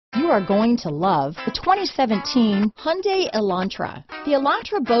are going to love the 2017 Hyundai Elantra. The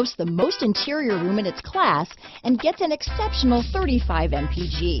Elantra boasts the most interior room in its class and gets an exceptional 35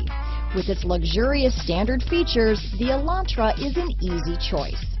 mpg. With its luxurious standard features, the Elantra is an easy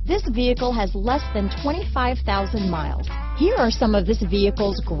choice. This vehicle has less than 25,000 miles. Here are some of this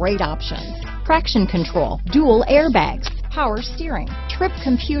vehicle's great options: traction control, dual airbags, power steering, trip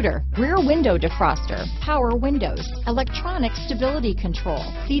computer, rear window defroster, power windows, electronic stability control,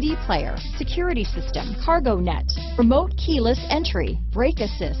 CD player, security system, cargo net, remote keyless entry, brake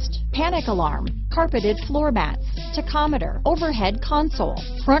assist, panic alarm, carpeted floor mats, tachometer, overhead console,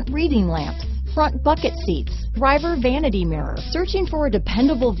 front reading lamps, front bucket seats, driver vanity mirror. Searching for a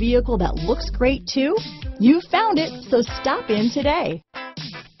dependable vehicle that looks great too? You found it, so stop in today.